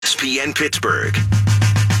ESPN Pittsburgh.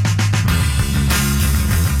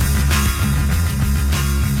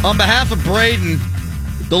 On behalf of Braden,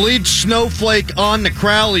 the lead snowflake on the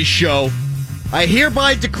Crowley Show, I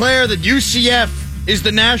hereby declare that UCF is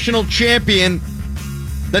the national champion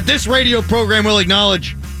that this radio program will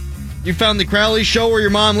acknowledge. You found the Crowley Show where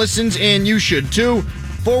your mom listens, and you should too.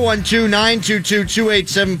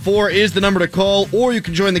 412-922-2874 is the number to call, or you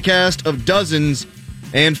can join the cast of dozens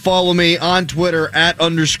and follow me on Twitter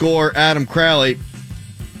 @_Adam Crowley.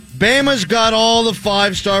 Bama's got all the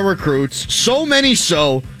five-star recruits, so many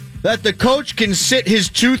so that the coach can sit his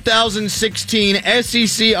 2016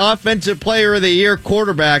 SEC Offensive Player of the Year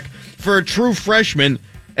quarterback for a true freshman,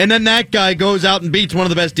 and then that guy goes out and beats one of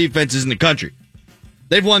the best defenses in the country.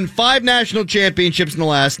 They've won 5 national championships in the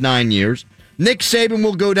last 9 years. Nick Saban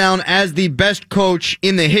will go down as the best coach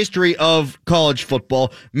in the history of college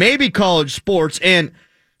football, maybe college sports, and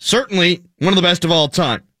certainly one of the best of all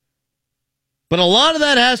time. But a lot of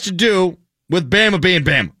that has to do with Bama being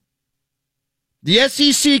Bama. The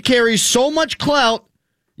SEC carries so much clout,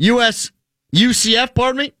 UCF,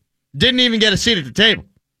 didn't even get a seat at the table.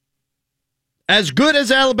 As good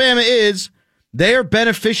as Alabama is, they are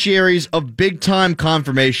beneficiaries of big-time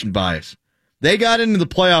confirmation bias. They got into the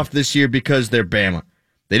playoff this year because they're Bama.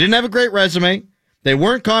 They didn't have a great resume. They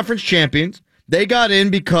weren't conference champions. They got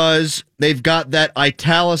in because they've got that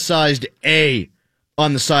italicized A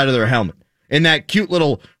on the side of their helmet and that cute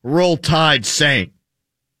little Roll Tide saying.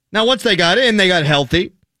 Now, once they got in, they got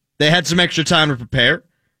healthy. They had some extra time to prepare.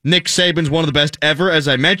 Nick Saban's one of the best ever, as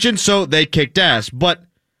I mentioned, so they kicked ass. But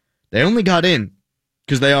they only got in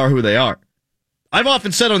because they are who they are. I've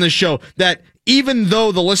often said on this show that even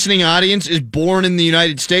though the listening audience is born in the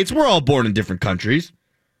United States, we're all born in different countries.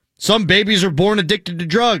 Some babies are born addicted to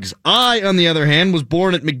drugs. I, on the other hand, was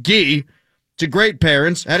born at McGee to great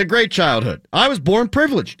parents, had a great childhood. I was born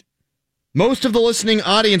privileged. Most of the listening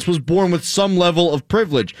audience was born with some level of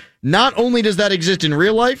privilege. Not only does that exist in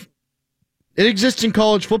real life, it exists in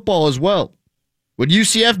college football as well. Would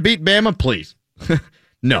UCF beat Bama? Please.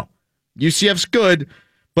 No. UCF's good,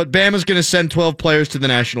 but Bama's going to send 12 players to the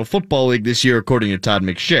National Football League this year, according to Todd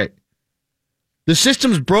McShay. The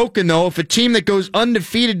system's broken, though, if a team that goes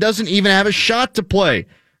undefeated doesn't even have a shot to play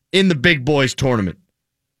in the big boys tournament.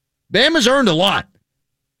 Bama's earned a lot,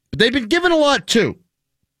 but they've been given a lot, too.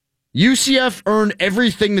 UCF earned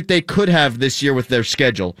everything that they could have this year with their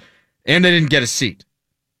schedule, and they didn't get a seat.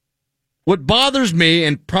 What bothers me,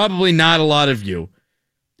 and probably not a lot of you,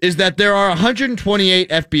 is that there are 128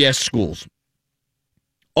 FBS schools.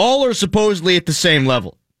 All are supposedly at the same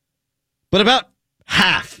level, but about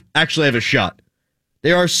half actually have a shot.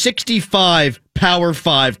 There are 65 Power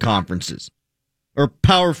 5 conferences, or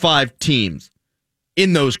Power 5 teams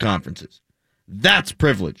in those conferences. That's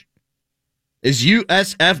privilege. Is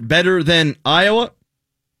USF better than Iowa?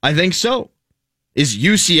 I think so. Is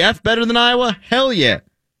UCF better than Iowa? Hell yeah.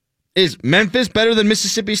 Is Memphis better than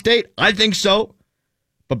Mississippi State? I think so.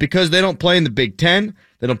 But because they don't play in the Big Ten,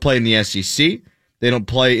 they don't play in the SEC, they don't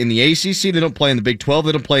play in the ACC, they don't play in the Big 12,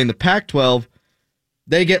 they don't play in the Pac-12,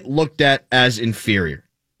 they get looked at as inferior.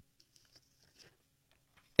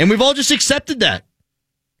 And we've all just accepted that.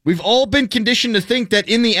 We've all been conditioned to think that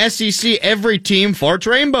in the SEC, every team farts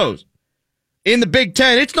rainbows. In the Big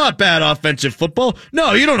Ten, it's not bad offensive football.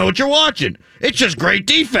 No, you don't know what you're watching. It's just great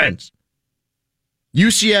defense.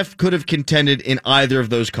 UCF could have contended in either of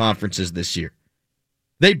those conferences this year.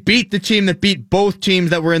 They beat the team that beat both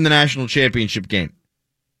teams that were in the national championship game.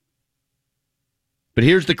 But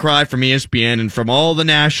here's the cry from ESPN and from all the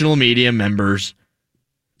national media members.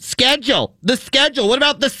 Schedule! The schedule! What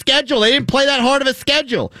about the schedule? They didn't play that hard of a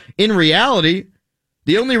schedule. In reality,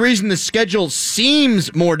 the only reason the schedule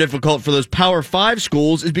seems more difficult for those Power 5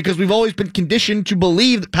 schools is because we've always been conditioned to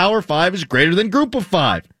believe that Power 5 is greater than Group of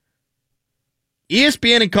 5.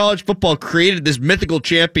 ESPN and college football created this mythical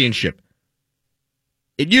championship.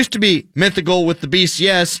 It used to be mythical with the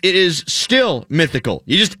BCS. It is still mythical.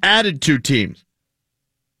 You just added 2 teams.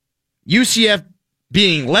 UCF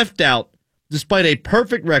being left out despite a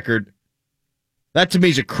perfect record, that to me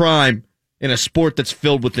is a crime in a sport that's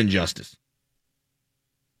filled with injustice.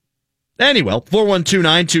 Anyway,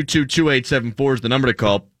 412-922-2874 is the number to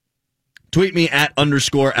call. Tweet me at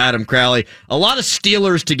 _Adam Crowley. A lot of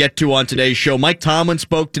Steelers to get to on today's show. Mike Tomlin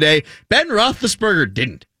spoke today. Ben Roethlisberger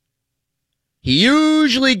didn't. He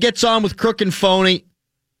usually gets on with Crook and Phony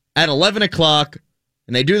at 11 o'clock,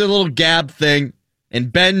 and they do their little gab thing,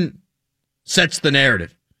 and Ben sets the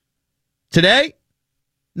narrative. Today,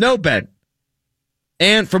 no Ben.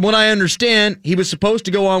 And from what I understand, he was supposed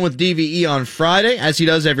to go on with DVE on Friday, as he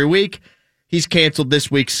does every week. He's canceled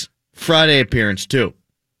this week's Friday appearance, too.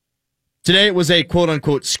 Today it was a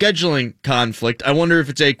quote-unquote scheduling conflict. I wonder if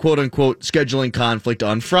it's a quote-unquote scheduling conflict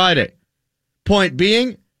on Friday. Point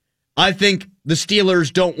being, I think the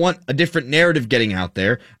Steelers don't want a different narrative getting out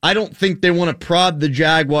there. I don't think they want to prod the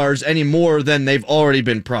Jaguars any more than they've already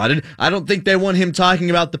been prodded. I don't think they want him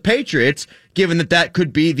talking about the Patriots, given that that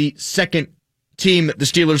could be the second team that the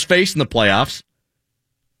Steelers face in the playoffs.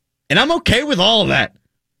 And I'm okay with all of that.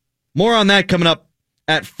 More on that coming up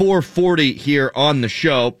at 4:40 here on the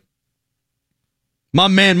show. My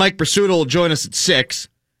man Mike Prisuta will join us at 6.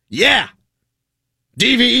 Yeah!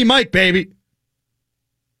 DVE Mike, baby!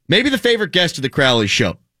 Maybe the favorite guest of the Crowley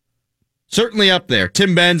Show. Certainly up there.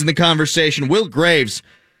 Tim Benz in the conversation. Will Graves,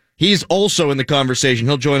 he's also in the conversation.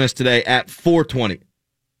 He'll join us today at 4:20.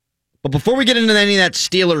 But before we get into any of that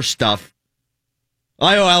Steelers stuff,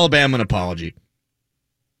 I owe Alabama an apology.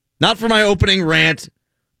 Not for my opening rant,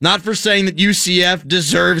 not for saying that UCF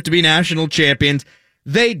deserves to be national champions.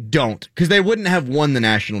 They don't, because they wouldn't have won the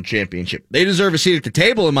national championship. They deserve a seat at the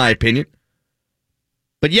table, in my opinion.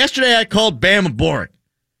 But yesterday I called Bama boring.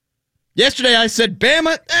 Yesterday I said,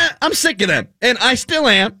 Bama, I'm sick of them. And I still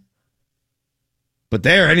am. But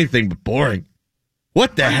they're anything but boring.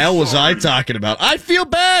 What the hell was I talking about? I feel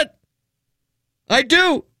bad. I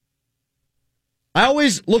do. I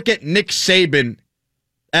always look at Nick Saban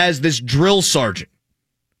as this drill sergeant.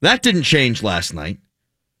 That didn't change last night.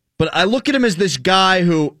 But I look at him as this guy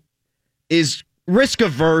who is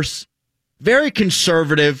risk-averse, very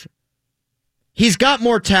conservative. He's got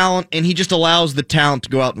more talent, and he just allows the talent to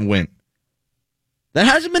go out and win. That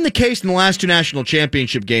hasn't been the case in the last two national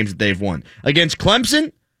championship games that they've won. Against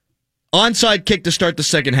Clemson, onside kick to start the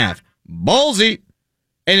second half. Ballsy.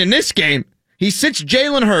 And in this game, he sits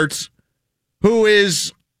Jalen Hurts, who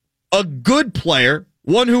is a good player,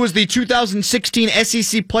 one who was the 2016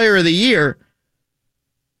 SEC Player of the Year,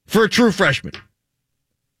 for a true freshman.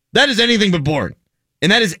 That is anything but boring.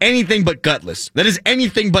 And that is anything but gutless. That is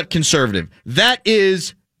anything but conservative. That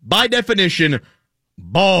is, by definition,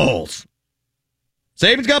 balls.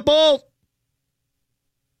 Saban's got balls.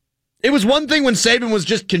 It was one thing when Saban was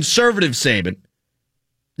just conservative Saban.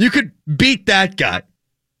 You could beat that guy.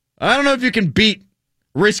 I don't know if you can beat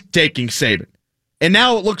risk-taking Saban. And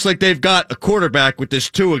now it looks like they've got a quarterback with this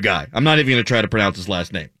Tua guy. I'm not even going to try to pronounce his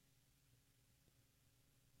last name.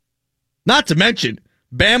 Not to mention,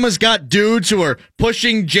 Bama's got dudes who are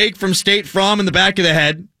pushing Jake from State Farm in the back of the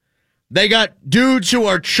head. They got dudes who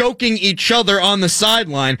are choking each other on the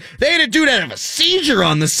sideline. They had a dude have a seizure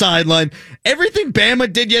on the sideline. Everything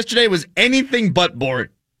Bama did yesterday was anything but boring.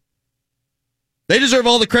 They deserve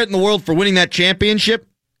all the credit in the world for winning that championship,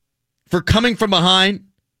 for coming from behind,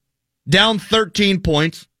 down 13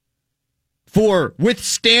 points, for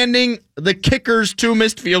withstanding the kicker's 2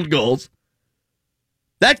 missed field goals.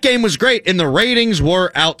 That game was great, and the ratings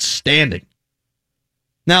were outstanding.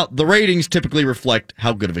 Now, the ratings typically reflect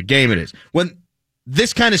how good of a game it is. When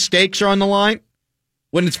this kind of stakes are on the line,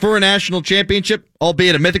 when it's for a national championship,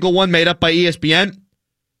 albeit a mythical one made up by ESPN,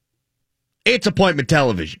 it's appointment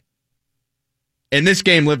television. And this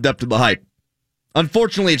game lived up to the hype.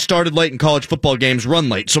 Unfortunately, it started late, and college football games run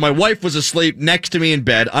late. So my wife was asleep next to me in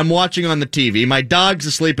bed. I'm watching on the TV. My dog's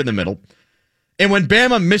asleep in the middle. And when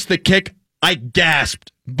Bama missed the kick, I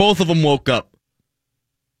gasped. Both of them woke up.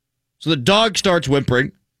 So the dog starts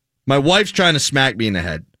whimpering. My wife's trying to smack me in the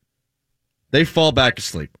head. They fall back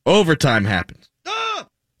asleep. Overtime happens.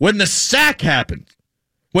 When the sack happens,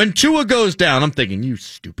 when Tua goes down, I'm thinking, you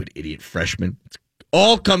stupid idiot freshman. It's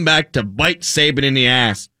all come back to bite Saban in the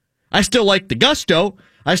ass. I still like the gusto.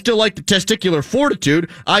 I still like the testicular fortitude.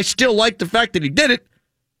 I still like the fact that he did it.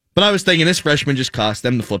 But I was thinking this freshman just cost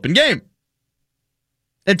them the flipping game.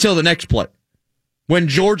 Until the next play, when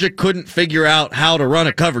Georgia couldn't figure out how to run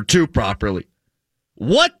a cover 2 properly.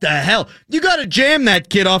 What the hell? You got to jam that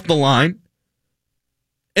kid off the line.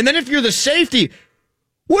 And then if you're the safety,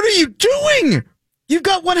 what are you doing? You've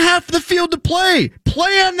got one half of the field to play.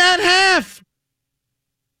 Play on that half.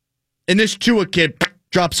 And this Tua kid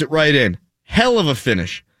drops it right in. Hell of a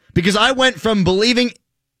finish. Because I went from believing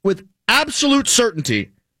with absolute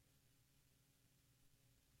certainty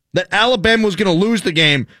that Alabama was going to lose the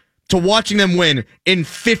game to watching them win in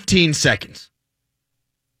 15 seconds.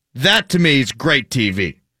 That, to me, is great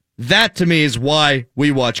TV. That, to me, is why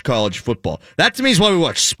we watch college football. That, to me, is why we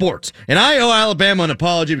watch sports. And I owe Alabama an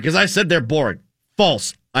apology because I said they're boring.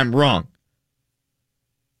 False. I'm wrong.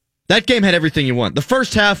 That game had everything you want. The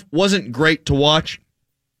first half wasn't great to watch,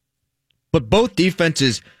 but both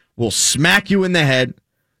defenses will smack you in the head.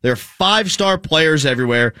 There are 5-star players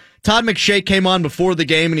everywhere. Todd McShay came on before the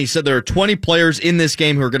game, and he said there are 20 players in this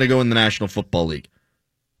game who are going to go in the National Football League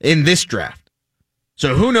in this draft.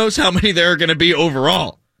 So who knows how many there are going to be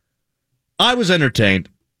overall. I was entertained.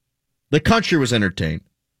 The country was entertained.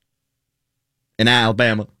 In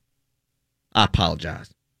Alabama, I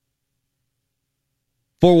apologize.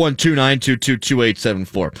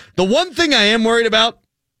 412-922-2874. The one thing I am worried about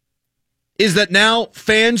is that now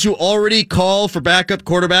fans who already call for backup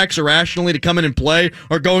quarterbacks irrationally to come in and play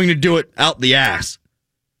are going to do it out the ass.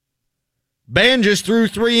 Ban just threw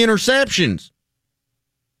 3 interceptions.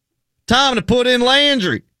 Time to put in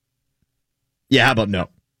Landry. Yeah, how about no?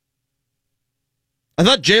 I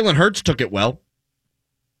thought Jalen Hurts took it well.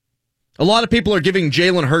 A lot of people are giving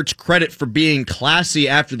Jalen Hurts credit for being classy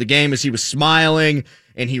after the game as he was smiling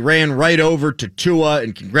and he ran right over to Tua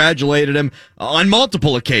and congratulated him on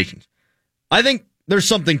multiple occasions. I think there's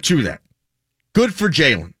something to that. Good for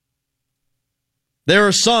Jalen. There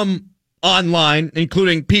are some online,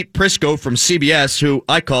 including Pete Prisco from CBS, who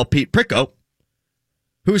I call Pete Pricko,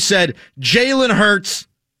 who said Jalen Hurts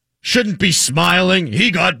shouldn't be smiling.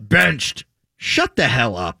 He got benched. Shut the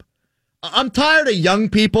hell up. I'm tired of young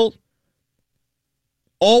people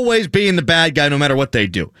always being the bad guy no matter what they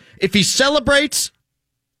do. If he celebrates,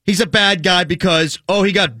 he's a bad guy because,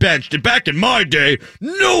 he got benched. And back in my day,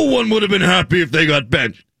 no one would have been happy if they got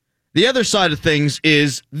benched. The other side of things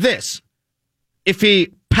is this. If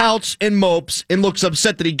he pouts and mopes and looks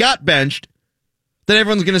upset that he got benched, then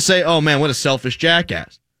everyone's going to say, oh man, what a selfish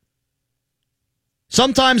jackass.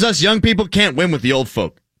 Sometimes us young people can't win with the old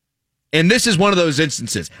folk. And this is one of those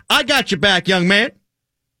instances. I got your back, young man.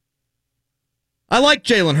 I like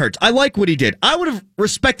Jalen Hurts. I like what he did. I would have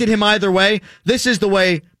respected him either way. This is the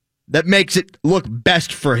way that makes it look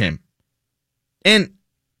best for him. And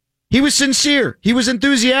he was sincere. He was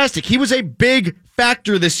enthusiastic. He was a big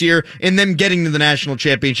factor this year in them getting to the national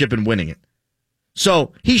championship and winning it.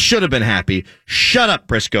 So he should have been happy. Shut up,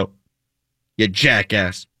 Prisco. You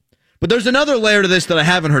jackass. But there's another layer to this that I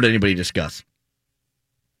haven't heard anybody discuss.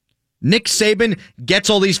 Nick Saban gets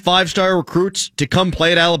all these 5-star recruits to come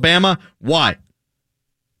play at Alabama. Why?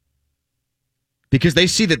 Because they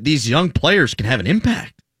see that these young players can have an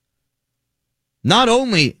impact. Not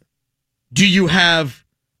only do you have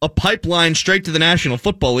a pipeline straight to the National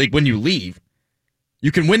Football League when you leave,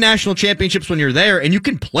 you can win national championships when you're there, and you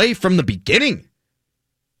can play from the beginning.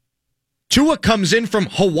 Tua comes in from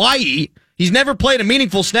Hawaii. He's never played a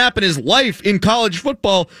meaningful snap in his life in college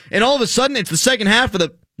football, and all of a sudden it's the second half of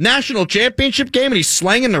the national championship game and he's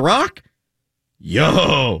slanging the rock?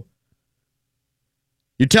 Yo!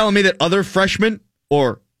 You're telling me that other freshmen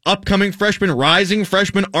or upcoming freshmen, rising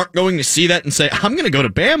freshmen aren't going to see that and say, I'm going to go to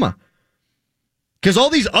Bama? Because all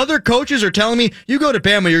these other coaches are telling me, you go to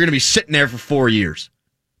Bama, you're going to be sitting there for 4 years.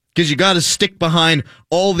 Because you got to stick behind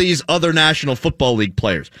all these other National Football League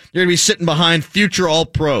players. You're going to be sitting behind future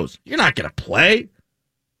All-Pros. You're not going to play.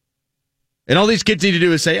 And all these kids need to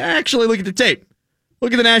do is say, actually, look at the tape.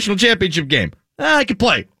 Look at the national championship game. I can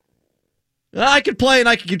play. I can play and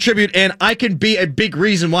I can contribute, and I can be a big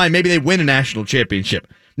reason why maybe they win a national championship.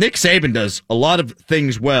 Nick Saban does a lot of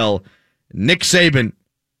things well. Nick Saban,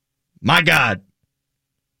 my God,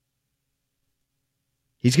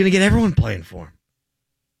 he's going to get everyone playing for him.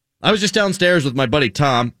 I was just downstairs with my buddy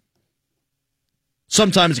Tom,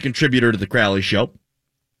 sometimes a contributor to the Crowley Show,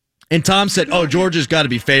 and Tom said, Georgia's got to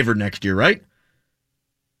be favored next year, right?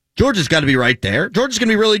 Georgia's got to be right there. Georgia's going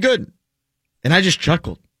to be really good. And I just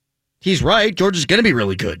chuckled. He's right. Georgia's going to be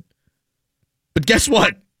really good. But guess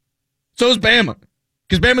what? So is Bama.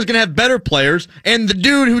 Because Bama's going to have better players. And the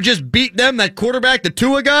dude who just beat them, that quarterback, the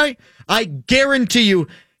Tua guy, I guarantee you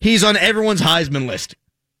he's on everyone's Heisman list.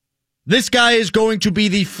 This guy is going to be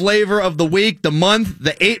the flavor of the week, the month,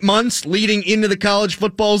 the 8 months leading into the college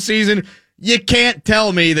football season. You can't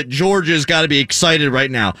tell me that Georgia's got to be excited right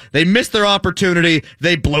now. They missed their opportunity.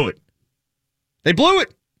 They blew it. They blew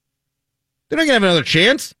it. They're not going to have another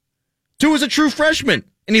chance. Tua's a true freshman,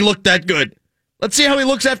 and he looked that good. Let's see how he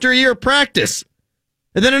looks after a year of practice.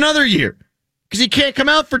 And then another year, because he can't come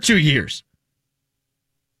out for 2 years.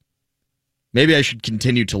 Maybe I should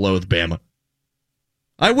continue to loathe Bama.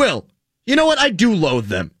 I will. You know what? I do loathe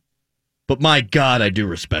them. But my God, I do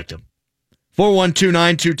respect them.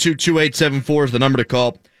 412-922-2874 is the number to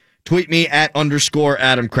call. Tweet me at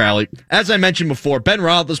 _Adam Crowley. As I mentioned before, Ben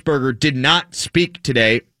Roethlisberger did not speak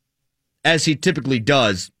today, as he typically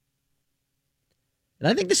does. And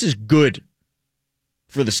I think this is good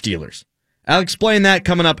for the Steelers. I'll explain that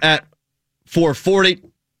coming up at 4:40.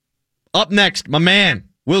 Up next, my man,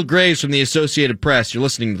 Will Graves from the Associated Press. You're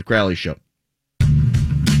listening to The Crowley Show.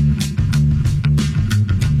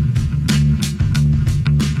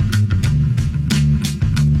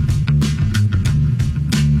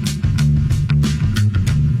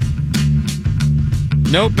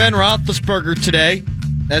 No Ben Roethlisberger today,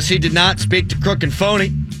 as he did not speak to Crook and Phony.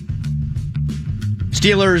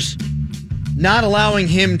 Steelers not allowing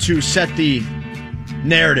him to set the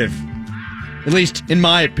narrative, at least in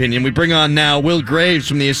my opinion. We bring on now Will Graves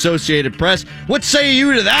from the Associated Press. What say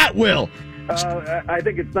you to that, Will? I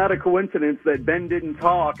think it's not a coincidence that Ben didn't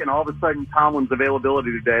talk, and all of a sudden Tomlin's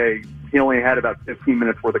availability today, he only had about 15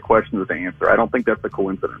 minutes worth of questions to answer. I don't think that's a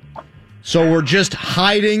coincidence. So we're just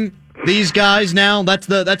hiding these guys now? That's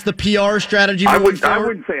the PR strategy moving forward? I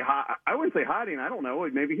wouldn't say hiding. I don't know.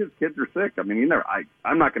 Maybe his kids are sick. I mean,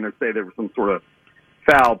 I'm not going to say there was some sort of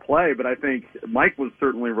foul play, but I think Mike was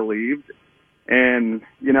certainly relieved. And,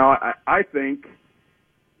 I think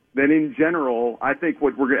that in general, I think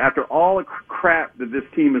what we're after all the crap that this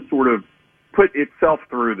team has sort of put itself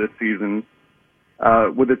through this season,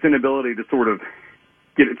 with its inability to sort of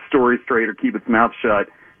get its story straight or keep its mouth shut,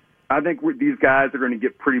 I think these guys are going to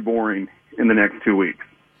get pretty boring in the next 2 weeks.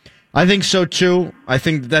 I think so, too. I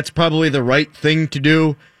think that's probably the right thing to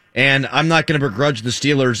do, and I'm not going to begrudge the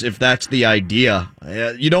Steelers if that's the idea.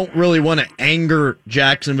 You don't really want to anger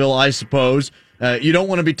Jacksonville, I suppose. You don't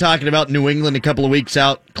want to be talking about New England a couple of weeks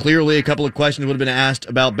out. Clearly, a couple of questions would have been asked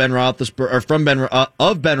about Ben Roethlisberger,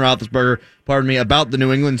 or Ben Roethlisberger, about the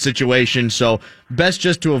New England situation. So, best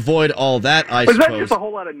just to avoid all that, I suppose. Is that just a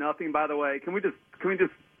whole lot of nothing, by the way? Can we just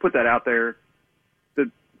put that out there?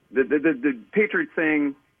 The Patriots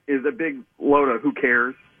thing is a big load of who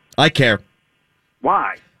cares. I care.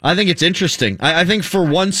 Why? I think it's interesting. I think for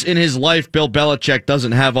once in his life, Bill Belichick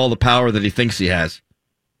doesn't have all the power that he thinks he has.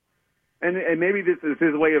 And maybe this is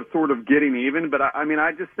his way of sort of getting even, but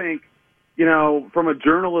I just think, from a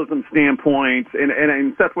journalism standpoint,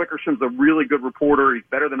 and Seth Wickersham's a really good reporter. He's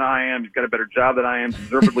better than I am. He's got a better job than I am,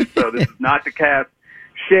 deservedly so. This is not to cast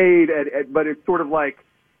shade, but it's sort of like,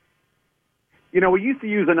 we used to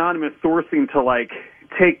use anonymous sourcing to, like,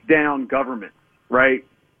 take down government, right?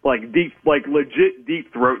 Like legit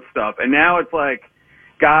deep throat stuff. And now it's like,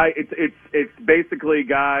 it's basically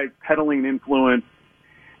guys peddling influence.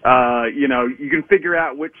 You can figure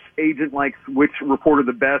out which agent likes which reporter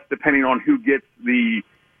the best depending on who gets the,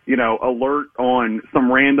 alert on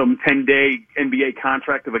some random 10-day NBA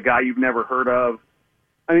contract of a guy you've never heard of.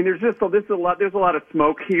 I mean, there's a lot of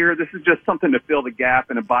smoke here. This is just something to fill the gap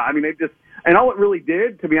and and all it really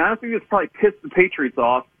did, to be honest with you, is probably piss the Patriots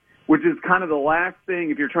off, which is kind of the last thing,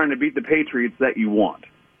 if you're trying to beat the Patriots, that you want.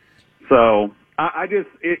 So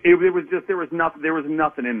there was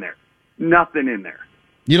nothing in there. Nothing in there.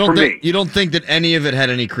 You don't think that any of it had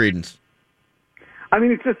any credence? I mean,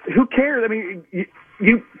 it's just, who cares? I mean,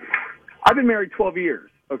 I've been married 12 years,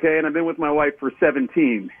 okay, and I've been with my wife for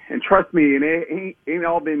 17. And trust me, it ain't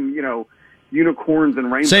all been, unicorns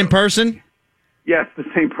and rainbows. Same person? Yes, the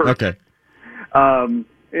same person. Okay.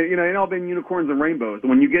 It ain't all been unicorns and rainbows. And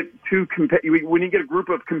when you get when you get a group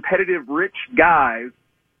of competitive, rich guys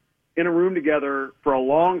in a room together for a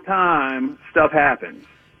long time, stuff happens.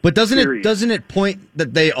 But doesn't it point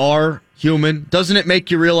that they are human? Doesn't it make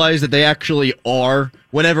you realize that they actually are,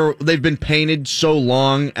 whenever they've been painted so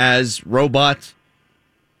long as robots?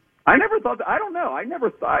 I never thought that. I don't know. I never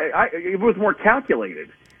thought it was more calculated.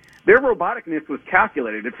 Their roboticness was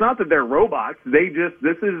calculated. It's not that they're robots. This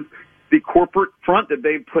is the corporate front that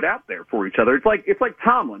they put out there for each other. It's like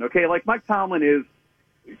Tomlin, okay? Like Mike Tomlin is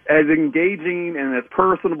as engaging and as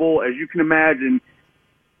personable as you can imagine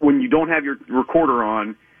when you don't have your recorder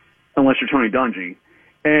on, unless you're Tony Dungy.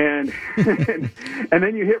 And and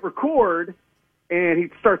then you hit record, and he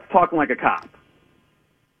starts talking like a cop.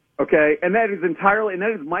 Okay? And that is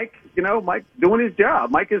Mike, Mike doing his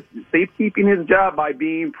job. Mike is safekeeping his job by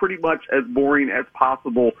being pretty much as boring as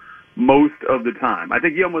possible most of the time. I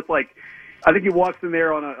think he walks in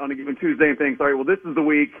there on a given Tuesday and thinks, all right, well, this is the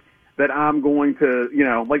week that I'm going to,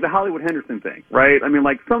 like the Hollywood Henderson thing, right? I mean,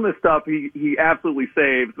 like some of the stuff he absolutely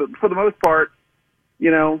saves, but for the most part,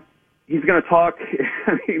 he's going to talk.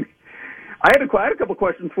 I mean, I had a couple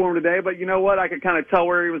questions for him today, but you know what? I could kind of tell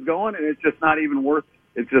where he was going, and it's just not even worth.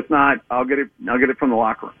 It's just not. I'll get it from the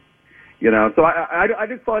locker room, So I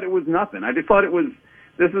just thought it was nothing. I just thought it was.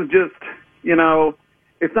 This is just,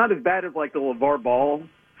 it's not as bad as like the LeVar Ball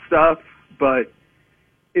stuff, but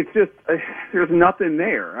it's just there's nothing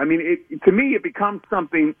there. I mean, to me, it becomes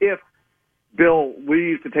something if Bill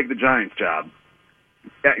leaves to take the Giants job.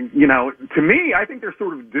 To me, I think they're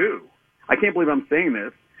sort of due. I can't believe I'm saying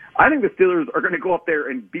this. I think the Steelers are going to go up there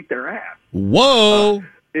and beat their ass. Whoa!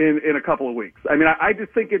 In a couple of weeks. I mean, I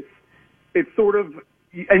just think it's sort of,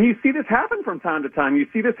 and you see this happen from time to time. You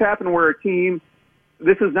see this happen where a team,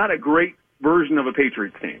 this is not a great version of a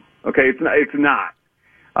Patriots team. Okay, it's not.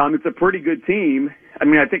 It's a pretty good team. I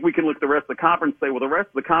mean, I think we can look at the rest of the conference and say, well, the rest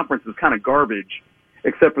of the conference is kind of garbage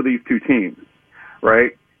except for these two teams,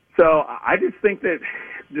 right? So I just think that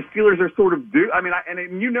the Steelers are sort of due. I mean,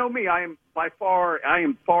 and you know me, I am far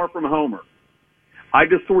from a homer. I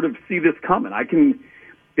just sort of see this coming.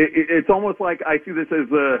 It's almost like I see this as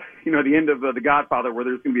the end of The Godfather, where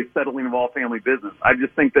there's going to be a settling of all family business. I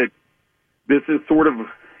just think that this is sort of,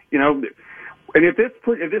 and if this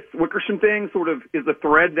Wickersham thing sort of is a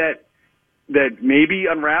thread that maybe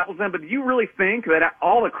unravels them, but do you really think that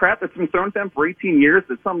all the crap that's been thrown at them for 18 years,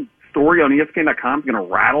 that some story on ESPN.com is going to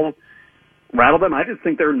rattle them? I just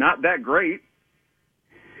think they're not that great,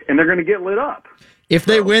 and they're going to get lit up. If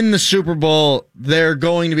they win the Super Bowl, they're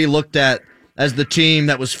going to be looked at as the team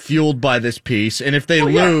that was fueled by this piece. And if they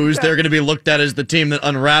lose, they're going to be looked at as the team that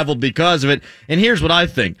unraveled because of it. And here's what I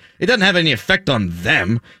think. It doesn't have any effect on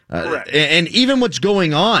them. And even what's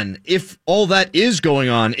going on, if all that is going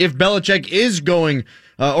on, if Belichick is going,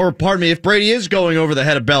 if Brady is going over the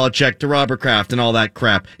head of Belichick to Robert Kraft and all that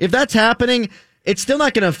crap, if that's happening, it's still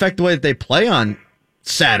not going to affect the way that they play on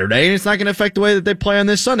Saturday, and it's not going to affect the way that they play on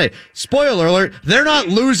this Sunday. Spoiler alert, they're not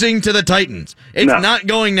losing to the Titans. It's not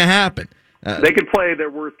going to happen. They could play their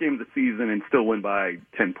worst game of the season and still win by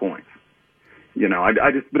 10 points.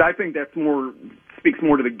 But I think that's speaks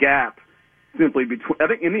more to the gap simply between. I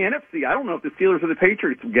think in the NFC, I don't know if the Steelers or the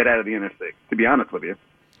Patriots will get out of the NFC. To be honest with you,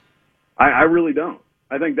 I really don't.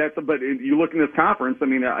 I think but you look in this conference. I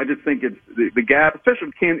mean, I just think it's the gap,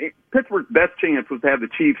 especially Pittsburgh's best chance was to have the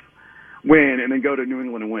Chiefs win and then go to New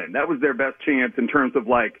England and win. That was their best chance in terms of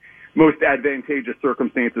like most advantageous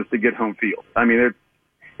circumstances to get home field. I mean, it's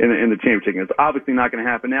in the championship game. It's obviously not going to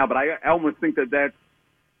happen now, but I almost think that's,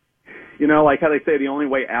 like how they say the only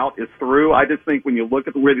way out is through. I just think when you look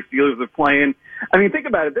at the way the Steelers are playing, I mean, think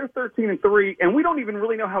about it. They're 13-3, and we don't even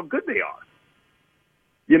really know how good they are.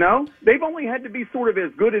 They've only had to be sort of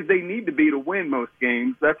as good as they need to be to win most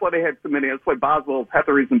games. That's why they had so many. That's why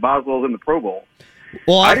Hethery's and Boswell's in the Pro Bowl.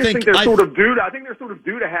 Well, I think they're sort of due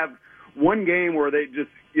to have one game where they just,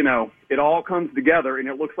 it all comes together, and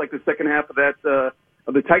it looks like the second half of that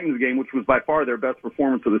of the Titans game, which was by far their best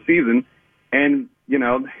performance of the season, and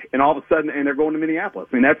and all of a sudden, and they're going to Minneapolis.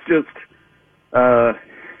 I mean, that's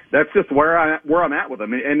just where I'm at with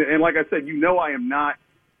them. And like I said, I am not.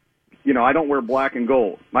 I don't wear black and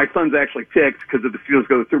gold. My son's actually ticked because if the Steelers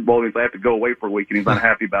go to the Super Bowl, I have to go away for a week, and he's not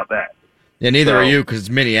happy about that. Yeah, neither are you, because it's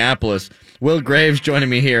Minneapolis. Will Graves joining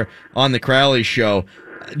me here on the Crowley Show.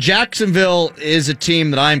 Jacksonville is a team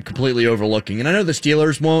that I'm completely overlooking, and I know the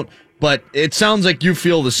Steelers won't, but it sounds like you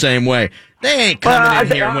feel the same way. They ain't coming in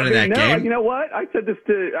here and winning that game. You know what? I said this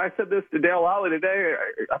to Dale Lally today.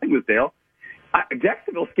 I think it was Dale.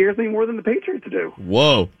 Jacksonville scares me more than the Patriots do.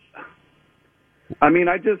 Whoa. I mean,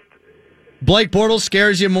 Blake Bortles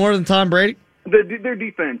scares you more than Tom Brady? Their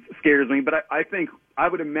defense scares me, but I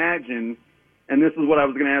would imagine, and this is what I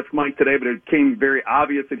was going to ask Mike today, but it became very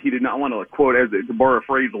obvious that he did not want to, quote, to borrow a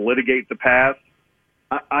phrase, litigate the past.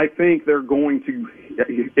 I think they're going to,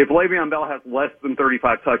 if Le'Veon Bell has less than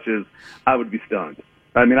 35 touches, I would be stunned.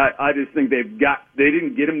 I mean, I just think they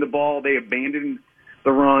didn't get him the ball. They abandoned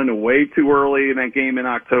the run way too early in that game in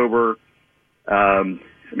October. Way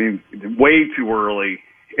too early.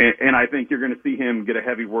 And I think you're going to see him get a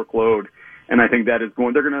heavy workload. And I think that is I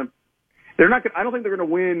don't think they're going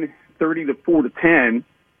to win 30-4-10.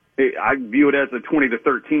 I view it as a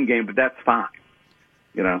 20-13 game, but that's fine.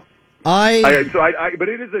 But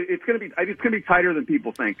it's going to be tighter than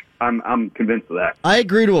people think. I'm convinced of that. I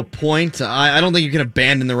agree to a point. I don't think you can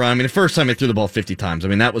abandon the run. I mean, the first time they threw the ball 50 times. I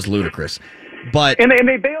mean, that was ludicrous. But and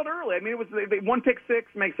they bailed early. I mean, it was one pick six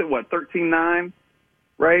makes it 13-9,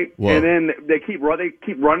 right? Whoa. And then they keep running.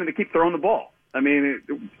 They keep throwing the ball. I mean,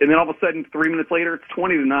 and then all of a sudden, 3 minutes later, it's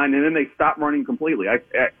 20-9, and then they stop running completely.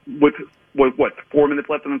 With 4 minutes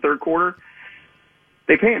left in the third quarter,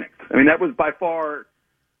 they panicked. I mean, that was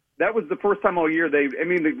the first time all year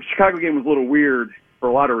the Chicago game was a little weird for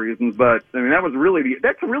a lot of reasons, but I mean,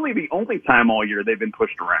 that's really the only time all year they've been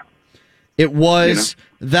pushed around. It was.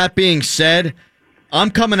 That being said, I'm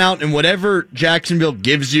coming out, and whatever Jacksonville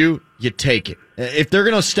gives you, you take it. If they're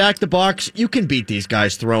going to stack the box, you can beat these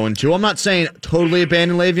guys throwing too. I'm not saying totally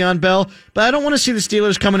abandon Le'Veon Bell, but I don't want to see the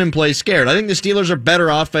Steelers come in and play scared. I think the Steelers are better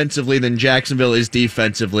offensively than Jacksonville is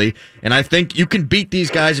defensively, and I think you can beat these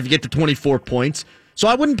guys if you get to 24 points. So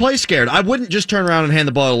I wouldn't play scared. I wouldn't just turn around and hand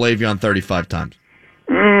the ball to Le'Veon 35 times.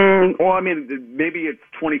 Well, I mean, maybe it's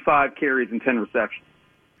 25 carries and 10 receptions.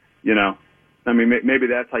 I mean, maybe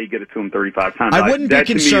that's how you get it to him 35 times. I wouldn't be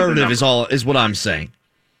conservative is what I'm saying.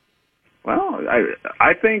 Well,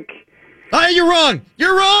 I think Oh, you're wrong.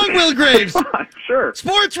 You're wrong, Will Graves. Sure.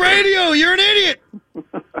 Sports radio. You're an idiot.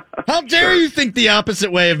 How dare you think the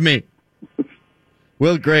opposite way of me?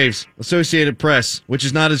 Will Graves, Associated Press, which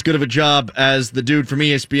is not as good of a job as the dude from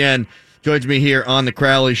ESPN, joins me here on the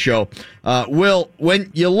Crowley Show. Will, when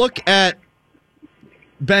you look at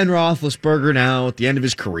Ben Roethlisberger now at the end of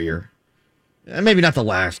his career, maybe not the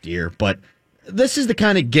last year, but this is the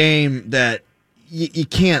kind of game that you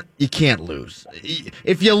can't lose.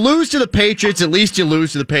 If you lose to the Patriots, at least you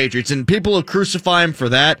lose to the Patriots, and people will crucify him for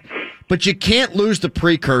that, but you can't lose the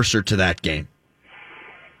precursor to that game.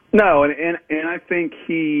 No, and I think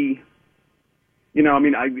he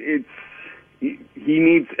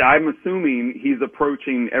needs. I'm assuming he's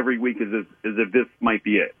approaching every week as if this might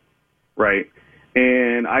be it, right?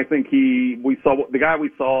 And I think we saw,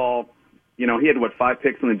 he had 5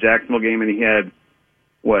 picks in the Jacksonville game, and he had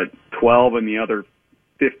 12 in the other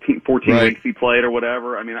 14 right. weeks he played or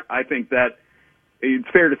whatever. I mean, I think that it's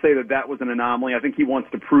fair to say that was an anomaly. I think he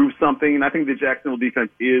wants to prove something, and I think the Jacksonville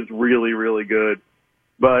defense is really, really good.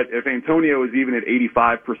 But if Antonio is even at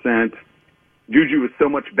 85%, Juju is so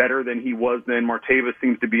much better than he was then. Martavis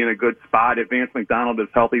seems to be in a good spot. If Vance McDonald is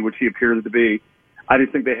healthy, which he appears to be, I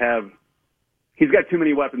just think he's got too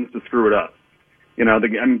many weapons to screw it up.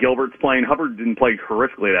 Gilbert's playing. Hubbard didn't play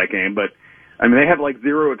horrifically that game, but they have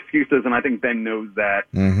zero excuses, and I think Ben knows that.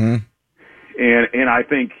 Mm-hmm. And I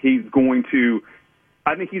think he's going to be,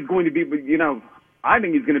 I think he's going to be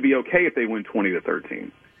okay if they win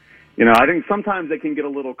 20-13. I think sometimes they can get a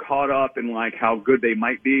little caught up in how good they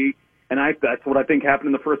might be, and that's what I think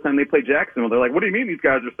happened the first time they played Jacksonville. They're like, "What do you mean these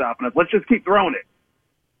guys are stopping us? Let's just keep throwing it."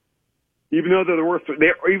 Even though they're the worst,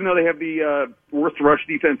 even though they have the worst rush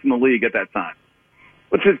defense in the league at that time,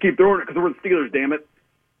 let's just keep throwing it because we're the Steelers, damn it.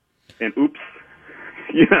 And oops,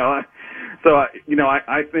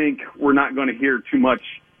 I think we're not going to hear too much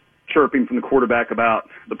chirping from the quarterback about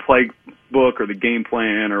the playbook or the game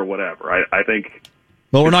plan or whatever. I think.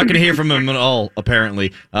 Well, we're not going to hear from him at all, apparently.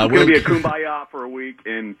 It's going to be a kumbaya for a week,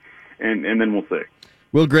 and then we'll see.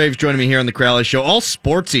 Will Graves joining me here on the Crowley Show. All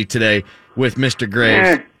sportsy today with Mr.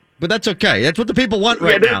 Graves. But that's okay. That's what the people want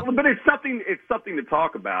right now. But it's something to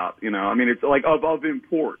talk about, It's of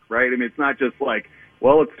import, right? It's not just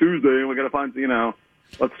it's Tuesday and we got to find,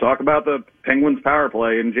 let's talk about the Penguins power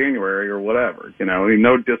play in January or whatever,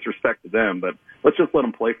 no disrespect to them, but let's just let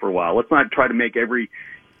them play for a while. Let's not try to make every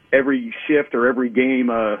shift or every game,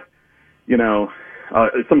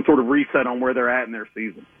 some sort of reset on where they're at in their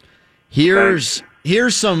season. Here's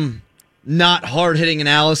some not hard-hitting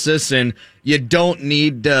analysis, and you don't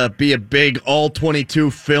need to be a big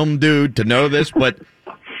all-22 film dude to know this, but,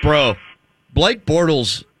 bro, Blake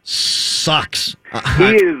Bortles sucks. He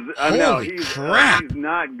is. Holy crap. He's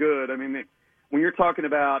not good. When you're talking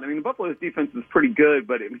about, Buffalo's defense is pretty good,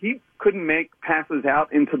 but he couldn't make passes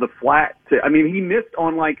out into the flat. He missed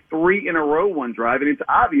on 3 in a row one drive, and it's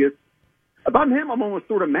obvious. About him, I'm almost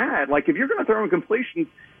sort of mad. If you're going to throw him completions,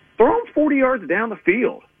 throw him 40 yards down the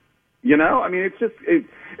field.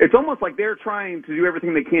 It's almost like they're trying to do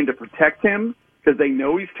everything they can to protect him because they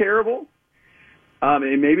know he's terrible.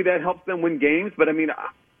 And maybe that helps them win games. But,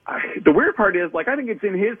 the weird part is, I think it's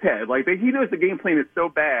in his head. He knows the game plan is so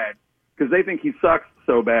bad because they think he sucks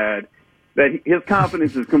so bad that his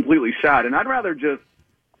confidence is completely shot. And I'd rather just,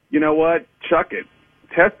 chuck it.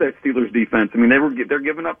 Test that Steelers defense. They're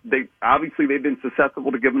giving up. They've been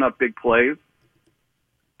susceptible to giving up big plays.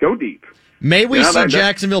 Go deep. May we see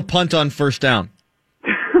Jacksonville punt on first down?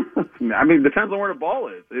 Depends on where the ball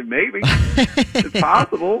is. Maybe. It's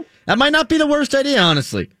possible. That might not be the worst idea,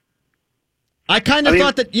 honestly. I kind of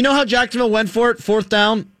thought that, how Jacksonville went for it, fourth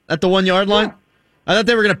down at the 1 yard line? Yeah. I thought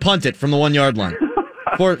they were going to punt it from the 1 yard line.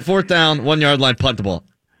 Fourth down, 1 yard line, punt the ball.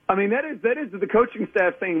 That is the coaching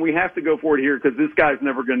staff saying we have to go for it here because this guy's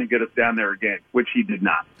never going to get us down there again, which he did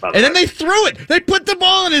not. And then they threw it. They put the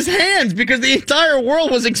ball in his hands because the entire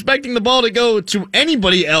world was expecting the ball to go to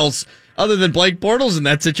anybody else other than Blake Bortles in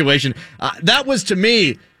that situation. That was, to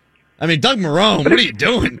me, Doug Marrone, what are you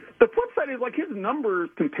doing? The flip side is, his numbers,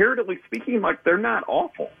 comparatively speaking, they're not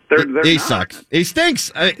awful. He sucks. He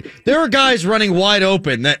stinks. There were guys running wide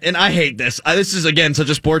open, and I hate this. This is, again, such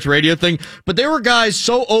a sports radio thing, but there were guys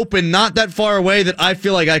so open, not that far away, that I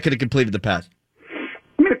feel like I could have completed the pass.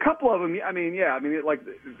 A couple of them,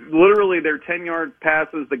 literally they're 10-yard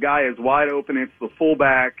passes. The guy is wide open. It's the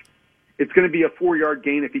fullback. It's going to be a 4-yard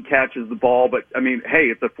gain if he catches the ball, but,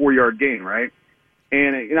 hey, it's a 4-yard gain, right?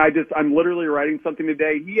 And I'm literally writing something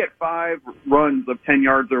today. He had 5 runs of 10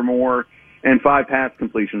 yards or more and 5 pass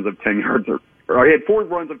completions of 10 yards or he had 4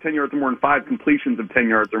 runs of 10 yards or more and 5 completions of 10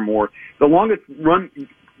 yards or more. The longest run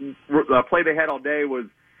play they had all day was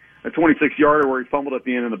a 26-yarder where he fumbled at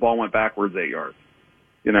the end and the ball went backwards 8 yards.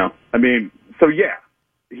 I mean, so yeah,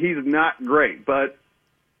 he's not great, but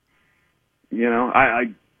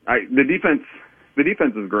the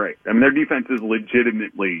defense is great. I mean, their defense is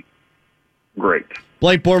legitimately great.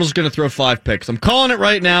 Blake Bortles going to throw 5 picks. I'm calling it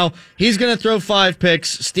right now. He's going to throw 5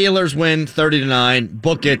 picks. Steelers win 30-9.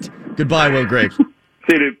 Book it. Goodbye, Will Graves. See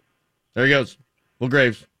you, dude. There he goes. Will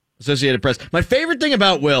Graves, Associated Press. My favorite thing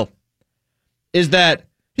about Will is that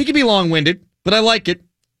he can be long-winded, but I like it.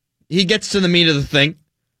 He gets to the meat of the thing.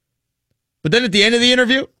 But then at the end of the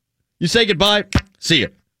interview, you say goodbye, see you.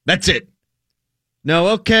 That's it. No,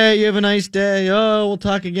 okay, you have a nice day. Oh, we'll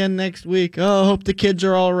talk again next week. Oh, hope the kids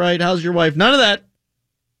are all right. How's your wife? None of that.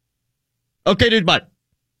 Okay, dude, bye.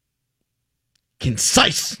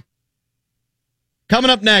 Concise. Coming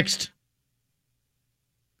up next,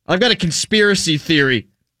 I've got a conspiracy theory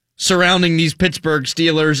surrounding these Pittsburgh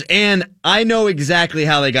Steelers, and I know exactly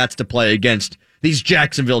how they got to play against these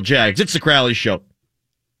Jacksonville Jags. It's the Crowley Show.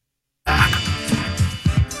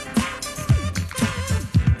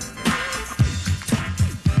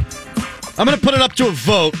 I'm going to put it up to a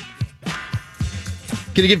vote.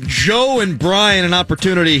 Going to give Joe and Brian an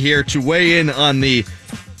opportunity here to weigh in on the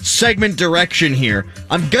segment direction here.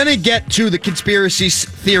 I'm going to get to the conspiracy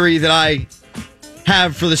theory that I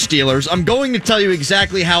have for the Steelers. I'm going to tell you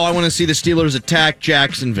exactly how I want to see the Steelers attack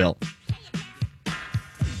Jacksonville.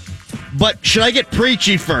 But should I get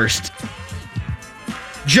preachy first?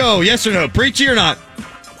 Joe, yes or no? Preachy or not?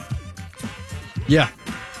 Yeah.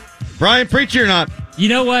 Brian, preachy or not? You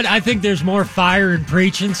know what? I think there's more fire in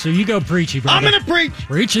preaching, so you go preachy, brother. I'm going to preach.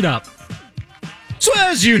 Preach it up. So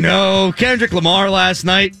as you know, Kendrick Lamar last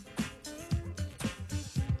night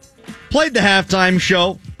played the halftime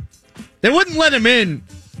show. They wouldn't let him in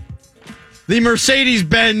the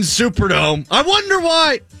Mercedes-Benz Superdome. I wonder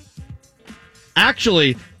why.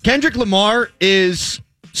 Actually, Kendrick Lamar is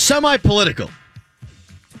semi-political.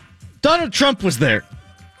 Donald Trump was there.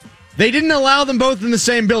 They didn't allow them both in the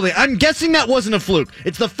same building. I'm guessing that wasn't a fluke.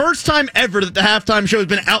 It's the first time ever that the halftime show has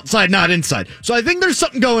been outside, not inside. So I think there's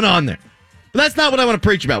something going on there. But that's not what I want to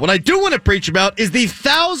preach about. What I do want to preach about is the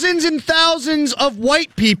thousands and thousands of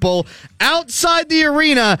white people outside the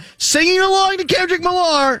arena singing along to Kendrick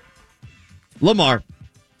Lamar,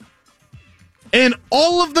 and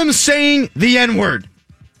all of them saying the N-word.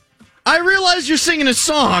 I realize you're singing a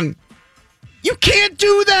song. You can't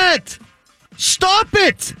do that. Stop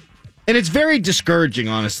it. And it's very discouraging,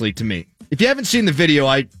 honestly, to me. If you haven't seen the video,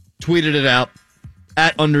 I tweeted it out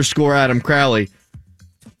at _Adam Crowley.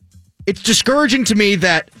 It's discouraging to me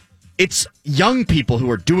that it's young people who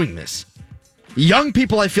are doing this. Young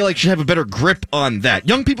people, I feel like, should have a better grip on that.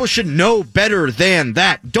 Young people should know better than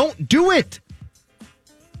that. Don't do it.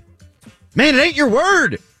 Man, it ain't your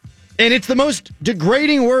word. And it's the most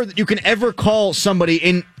degrading word that you can ever call somebody.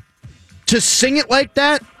 And to sing it like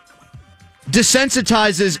that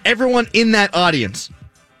desensitizes everyone in that audience.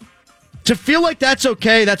 To feel like that's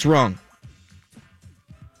okay, that's wrong.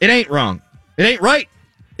 It ain't wrong. It ain't right.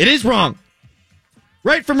 It is wrong.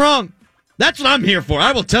 Right from wrong. That's what I'm here for.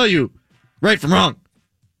 I will tell you right from wrong.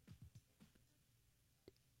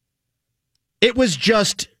 It was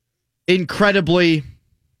just incredibly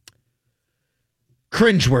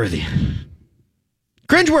cringeworthy.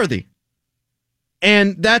 Cringeworthy.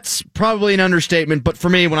 And that's probably an understatement, but for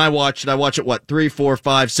me, when I watch it, 3, 4,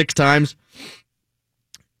 5, 6 times?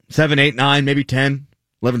 7, 8, 9, maybe 10,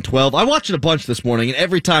 11, 12. I watched it a bunch this morning, and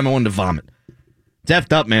every time I wanted to vomit. It's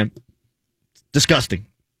effed up, man. It's disgusting.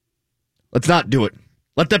 Let's not do it.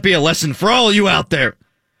 Let that be a lesson for all you out there.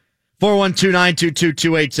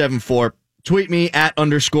 412-922-2874. Tweet me at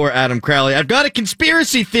 _Adam Crowley. I've got a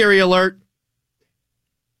conspiracy theory alert.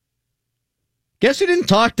 Guess who didn't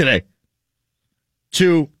talk today?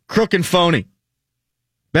 To Crook and Phony.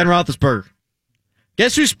 Ben Roethlisberger.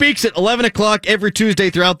 Guess who speaks at 11 o'clock every Tuesday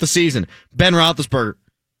throughout the season? Ben Roethlisberger.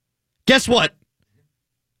 Guess what?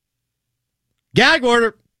 Gag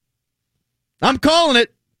order. I'm calling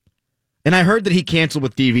it. And I heard that he canceled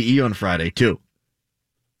with DVE on Friday, too.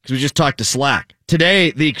 Because we just talked to Slack.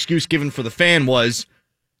 Today, the excuse given for the fan was,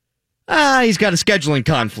 he's got a scheduling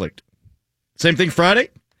conflict. Same thing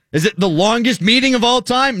Friday? Is it the longest meeting of all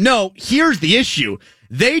time? No, here's the issue.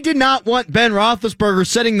 They did not want Ben Roethlisberger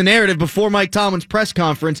setting the narrative before Mike Tomlin's press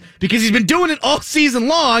conference because he's been doing it all season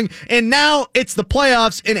long, and now it's the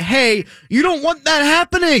playoffs, and hey, you don't want that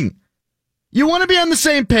happening. You want to be on the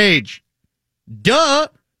same page. Duh.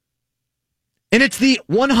 And it's the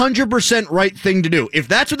 100% right thing to do. If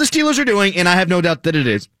that's what the Steelers are doing, and I have no doubt that it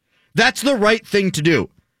is, that's the right thing to do.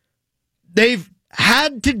 They've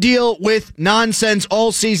had to deal with nonsense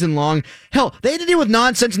all season long. Hell, they had to deal with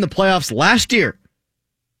nonsense in the playoffs last year.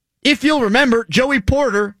 If you'll remember, Joey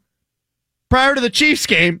Porter, prior to the Chiefs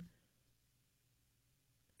game,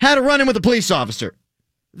 had a run-in with a police officer.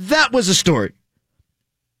 That was a story.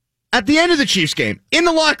 At the end of the Chiefs game, in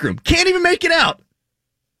the locker room, can't even make it out.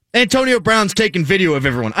 Antonio Brown's taking video of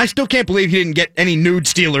everyone. I still can't believe he didn't get any nude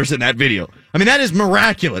Steelers in that video. I mean, that is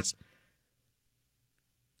miraculous.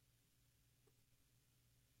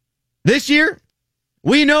 This year,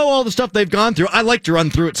 we know all the stuff they've gone through. I like to run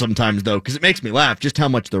through it sometimes, though, because it makes me laugh just how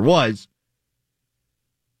much there was.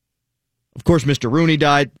 Of course, Mr. Rooney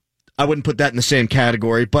died. I wouldn't put that in the same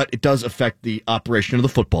category, but it does affect the operation of the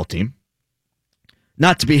football team.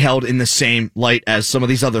 Not to be held in the same light as some of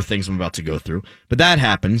these other things I'm about to go through, but that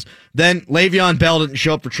happens. Then Le'Veon Bell didn't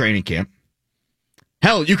show up for training camp.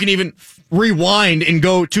 Hell, you can even rewind and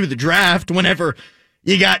go to the draft whenever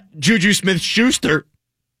you got Juju Smith-Schuster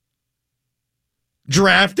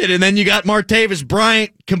drafted, and then you got Martavis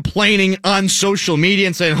Bryant complaining on social media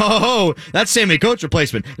and saying, oh, that's Sammy Coates'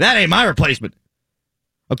 replacement. That ain't my replacement.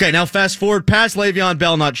 Okay, now fast forward past Le'Veon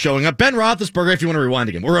Bell not showing up. Ben Roethlisberger, if you want to rewind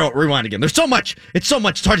again. We'll rewind again. There's so much. It's so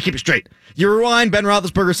much. It's hard to keep it straight. You rewind, Ben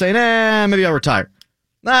Roethlisberger saying, maybe I'll retire.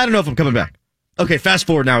 I don't know if I'm coming back. Okay, fast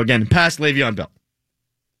forward now again, past Le'Veon Bell.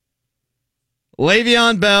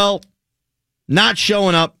 Le'Veon Bell not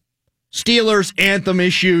showing up. Steelers anthem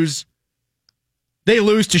issues. They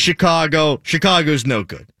lose to Chicago. Chicago's no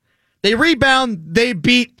good. They rebound. They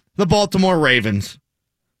beat the Baltimore Ravens.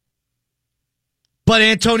 But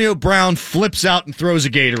Antonio Brown flips out and throws a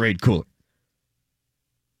Gatorade cooler.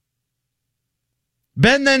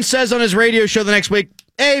 Ben then says on his radio show the next week,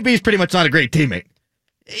 AB's pretty much not a great teammate.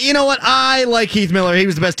 You know what? I like Heath Miller. He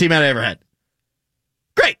was the best teammate I ever had.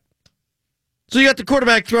 Great. So you got the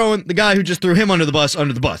quarterback throwing the guy who just threw him under the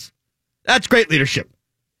bus. That's great leadership.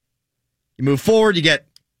 You move forward, you get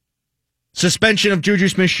suspension of Juju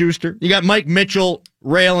Smith-Schuster. You got Mike Mitchell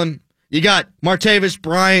railing. You got Martavis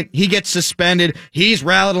Bryant. He gets suspended. He's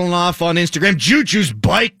rattling off on Instagram. Juju's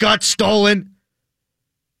bike got stolen.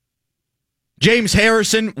 James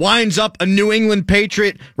Harrison winds up a New England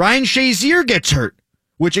Patriot. Ryan Shazier gets hurt,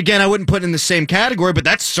 which, again, I wouldn't put in the same category, but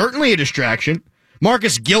that's certainly a distraction.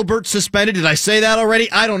 Marcus Gilbert suspended. Did I say that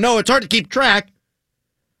already? I don't know. It's hard to keep track.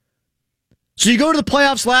 So you go to the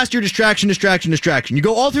playoffs last year, distraction. You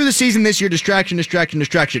go all through the season this year, distraction.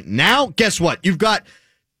 Now, guess what? You've got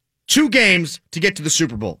 2 games to get to the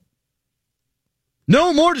Super Bowl.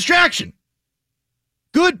 No more distraction.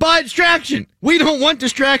 Goodbye distraction. We don't want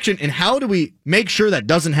distraction. And how do we make sure that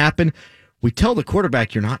doesn't happen? We tell the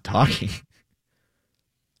quarterback you're not talking.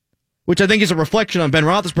 Which I think is a reflection on Ben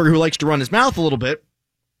Roethlisberger, who likes to run his mouth a little bit.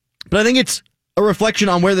 But I think it's a reflection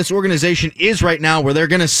on where this organization is right now, where they're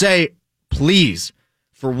going to say, please,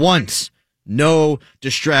 for once, no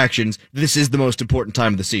distractions. This is the most important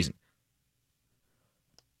time of the season.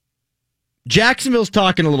 Jacksonville's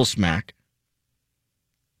talking a little smack.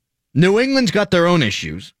 New England's got their own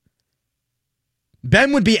issues.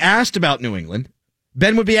 Ben would be asked about New England.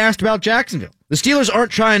 Ben would be asked about Jacksonville. The Steelers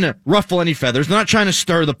aren't trying to ruffle any feathers. They're not trying to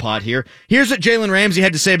stir the pot here. Here's what Jalen Ramsey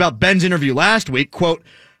had to say about Ben's interview last week. Quote,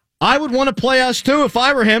 I would want to play us too if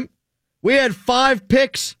I were him. We had 5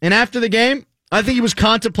 picks, and after the game, I think he was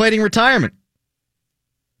contemplating retirement.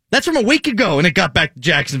 That's from a week ago, and it got back to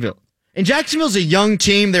Jacksonville. And Jacksonville's a young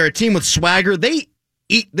team. They're a team with swagger. They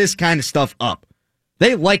eat this kind of stuff up.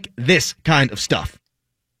 They like this kind of stuff.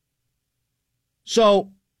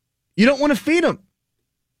 So, you don't want to feed them.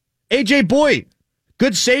 A.J. Boyd,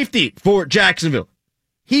 good safety for Jacksonville.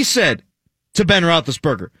 He said to Ben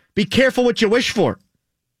Roethlisberger, be careful what you wish for.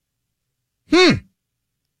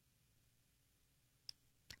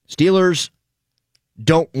 Steelers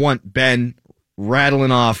don't want Ben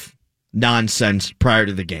rattling off nonsense prior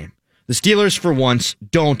to the game. The Steelers, for once,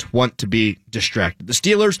 don't want to be distracted. The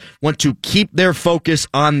Steelers want to keep their focus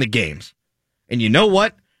on the games. And you know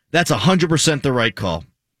what? That's 100% the right call.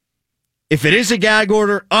 If it is a gag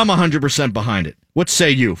order, I'm 100% behind it. What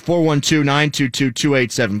say you?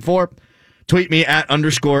 412-922-2874. Tweet me at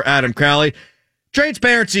 _Adam Crowley.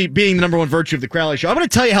 Transparency being the number one virtue of the Crowley Show. I'm going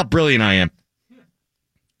to tell you how brilliant I am.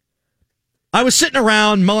 I was sitting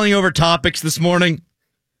around mulling over topics this morning,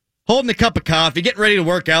 holding a cup of coffee, getting ready to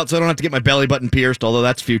work out so I don't have to get my belly button pierced, although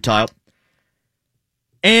that's futile.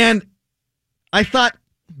 And I thought,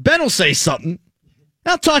 Ben will say something.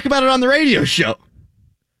 I'll talk about it on the radio show.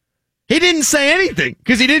 He didn't say anything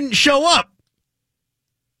because he didn't show up.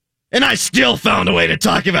 And I still found a way to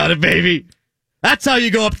talk about it, baby. That's how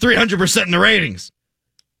you go up 300% in the ratings.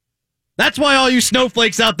 That's why all you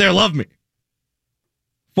snowflakes out there love me.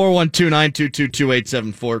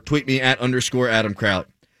 412-922-2874. Tweet me at _Adam Crowley.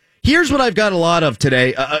 Here's what I've got a lot of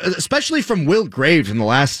today, especially from Will Graves in the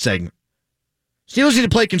last segment. Steelers need to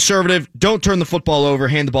play conservative. Don't turn the football over.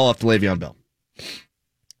 Hand the ball off to Le'Veon Bell.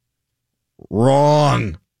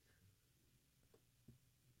 Wrong.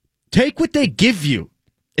 Take what they give you.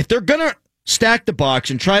 If they're going to stack the box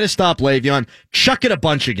and try to stop Le'Veon, chuck it a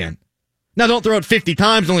bunch again. Now, don't throw it 50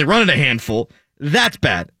 times and only run it a handful. That's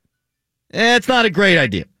bad. It's not a great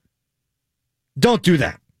idea. Don't do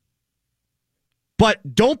that.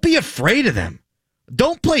 But don't be afraid of them.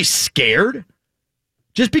 Don't play scared.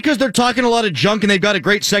 Just because they're talking a lot of junk and they've got a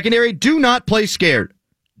great secondary, do not play scared.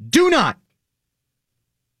 Do not.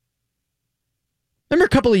 Remember a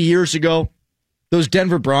couple of years ago, those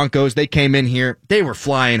Denver Broncos, they came in here. They were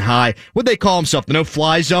flying high. What'd they call themselves? The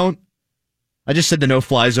no-fly zone? I just said the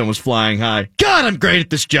no-fly zone was flying high. God, I'm great at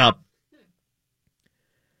this job.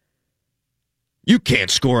 You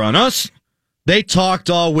can't score on us. They talked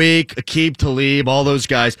all week. Aqib Talib, all those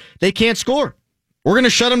guys. They can't score. We're going to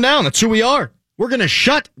shut them down. That's who we are. We're going to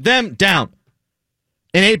shut them down.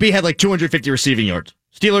 And AB had like 250 receiving yards.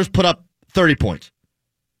 Steelers put up 30 points.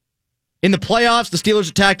 In the playoffs, the Steelers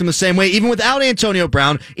attacked them the same way, even without Antonio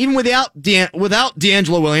Brown, even without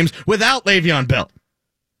D'Angelo Williams, without Le'Veon Bell.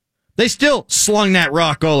 They still slung that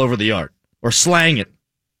rock all over the yard. Or slang it.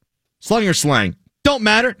 Slung or slang. Don't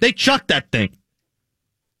matter. They chucked that thing.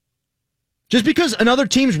 Just because another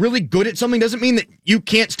team's really good at something doesn't mean that you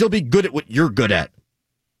can't still be good at what you're good at.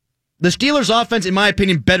 The Steelers' offense, in my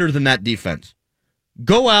opinion, better than that defense.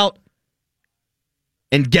 Go out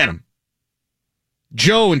and get them.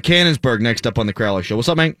 Joe in Cannonsburg next up on the Crowley Show. What's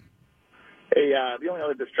up, man? Hey, the only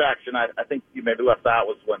other distraction I think you maybe left out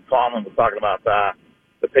was when Tomlin was talking about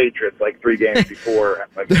the Patriots like 3 games before.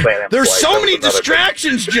 There's so many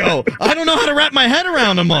distractions, Joe. I don't know how to wrap my head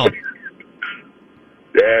around them all.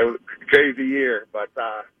 Yeah, crazy year, but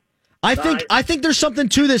I think there's something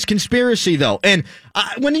to this conspiracy, though. And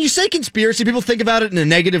when you say conspiracy, people think about it in a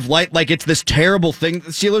negative light, like it's this terrible thing that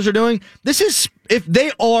the Steelers are doing. This is, if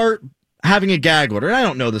they are having a gag order, and I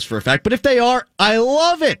don't know this for a fact, but if they are, I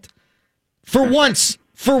love it. For once,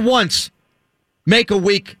 make a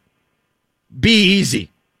week be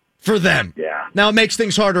easy for them. Yeah. Now, it makes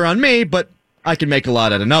things harder on me, but I can make a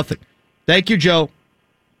lot out of nothing. Thank you, Joe.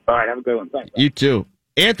 All right, have a good one. Thanks. You too.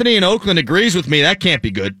 Anthony in Oakland agrees with me. That can't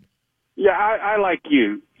be good. Yeah, I like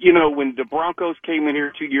you. You know, when the Broncos came in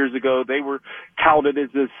here 2 years ago, they were touted as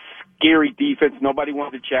this scary defense. Nobody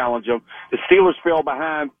wanted to challenge them. The Steelers fell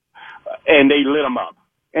behind, and they lit them up.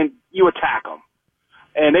 And you attack them.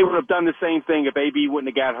 And they would have done the same thing if AB wouldn't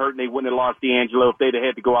have got hurt and they wouldn't have lost D'Angelo, if they'd have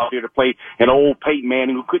had to go out there to play an old Peyton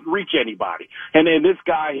Manning who couldn't reach anybody. And then this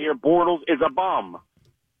guy here, Bortles, is a bum.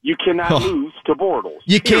 You cannot lose to Bortles.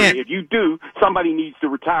 You can't. If you do, somebody needs to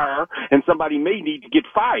retire, and somebody may need to get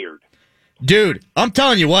fired. Dude, I'm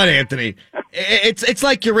telling you what, Anthony, it's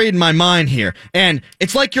like you're reading my mind here. And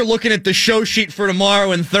it's like you're looking at the show sheet for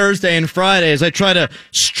tomorrow and Thursday and Friday as I try to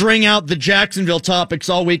string out the Jacksonville topics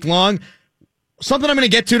all week long. Something I'm going to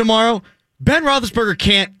get to tomorrow, Ben Roethlisberger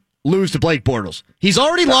can't lose to Blake Bortles. He's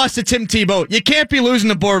already lost to Tim Tebow. You can't be losing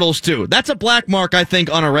to Bortles, too. That's a black mark, I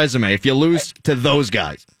think, on a resume if you lose to those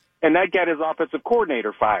guys. And that got his offensive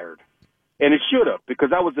coordinator fired. And it should have, because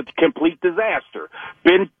that was a complete disaster.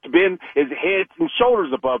 Ben is head and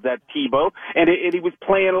shoulders above that Tebow, and he was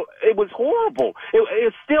playing. It was horrible.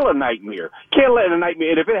 It's still a nightmare. Can't let a nightmare.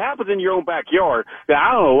 And if it happens in your own backyard, then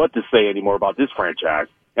I don't know what to say anymore about this franchise.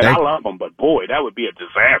 And I love them, but boy, that would be a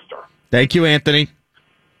disaster. Thank you, Anthony.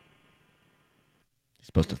 He's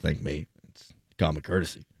supposed to thank me. It's common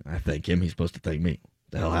courtesy. I thank him. He's supposed to thank me.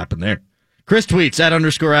 What the hell happened there? Chris tweets at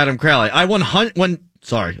 _Adam Crowley.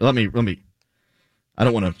 Let me. I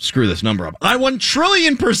don't want to screw this number up. I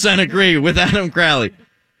 1,000,000,000% agree with Adam Crowley.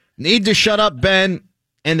 Need to shut up Ben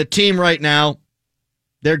and the team right now.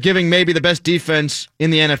 They're giving maybe the best defense in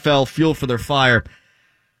the NFL fuel for their fire.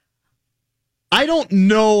 I don't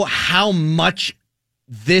know how much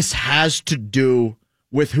this has to do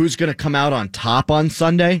with who's going to come out on top on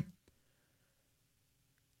Sunday.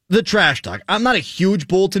 The trash talk. I'm not a huge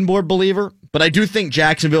bulletin board believer, but I do think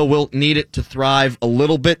Jacksonville will need it to thrive a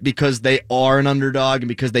little bit because they are an underdog and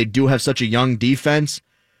because they do have such a young defense.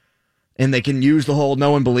 And they can use the whole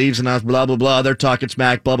no one believes in us, blah, blah, blah. They're talking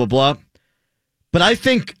smack, blah, blah, blah. But I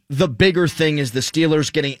think the bigger thing is the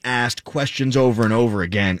Steelers getting asked questions over and over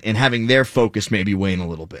again and having their focus maybe wane a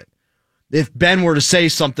little bit. If Ben were to say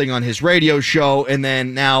something on his radio show and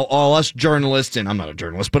then now all us journalists, and I'm not a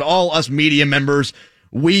journalist, but all us media members,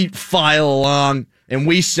 we file along and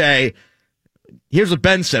we say, here's what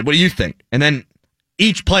Ben said. What do you think? And then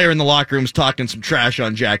each player in the locker room is talking some trash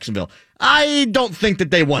on Jacksonville. I don't think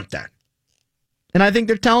that they want that. And I think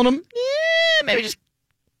they're telling them, maybe just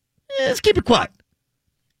keep it quiet.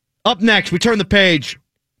 Up next, we turn the page.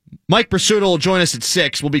 Mike Pursuta will join us at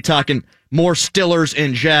 6. We'll be talking more Stillers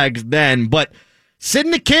and Jags then. But Sid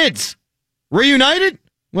and the kids reunited?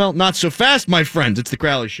 Well, not so fast, my friends. It's the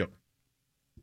Crowley Show.